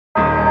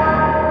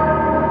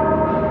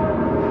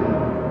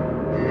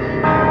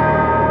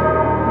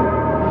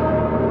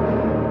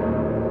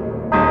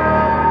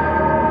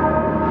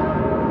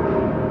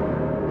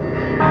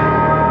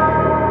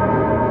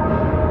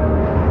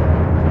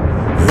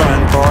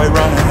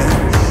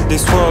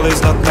This world is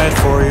not meant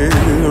for you.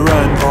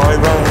 Run, boy,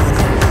 run.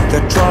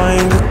 They're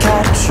trying to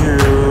catch you.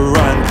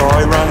 Run,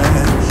 boy, run.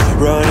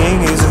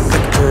 Running is a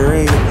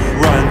victory.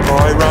 Run,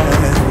 boy,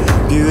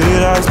 run. Beauty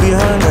lies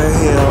behind the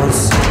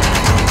hills.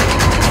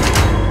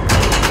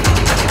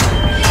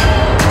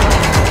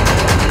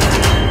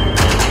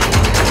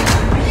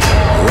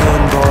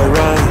 Run, boy,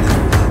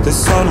 run. The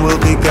sun will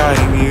be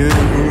guiding you.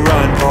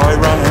 Run, boy,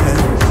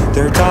 run.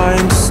 They're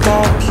dying to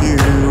stop you.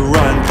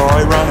 Run,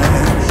 boy,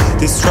 run.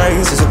 This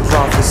race is a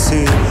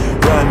prophecy.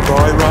 Run,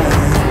 boy,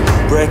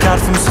 run. Break out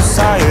from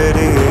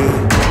society.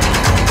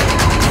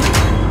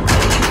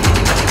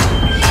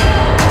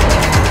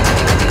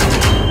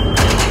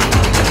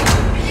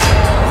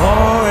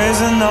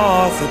 Always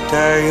another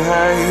day,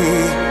 hey,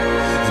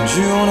 and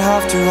you don't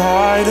have to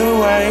hide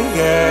away,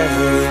 yeah.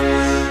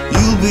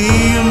 You'll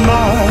be a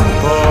man,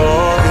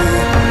 boy,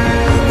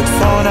 but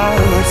for now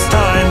it's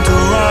time to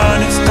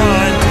run, it's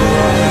time to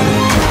run.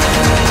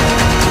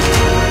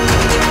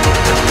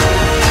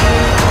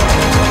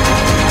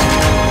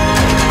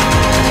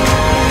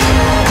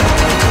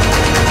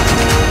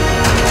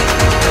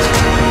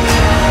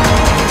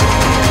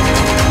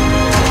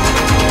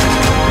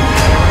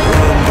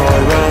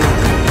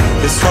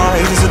 This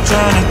ride is a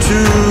journey to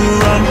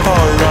run,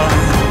 boy, run.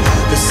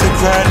 The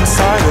secret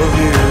inside of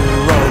you.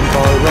 Run,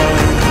 boy, run.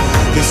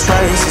 This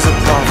race is a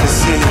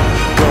prophecy.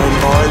 Run,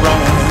 boy,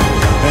 run.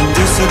 And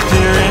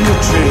disappear in the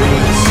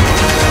trees.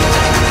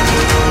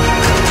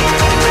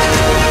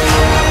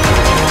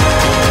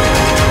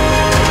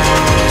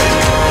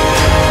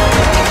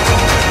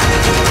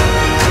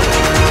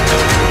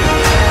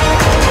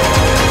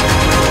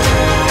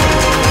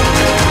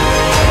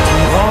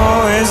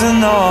 Tomorrow is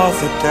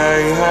another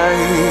day, hey,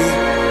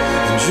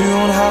 and you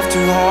don't have to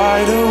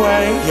hide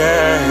away,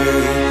 yeah.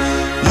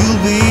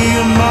 You'll be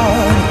a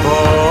man.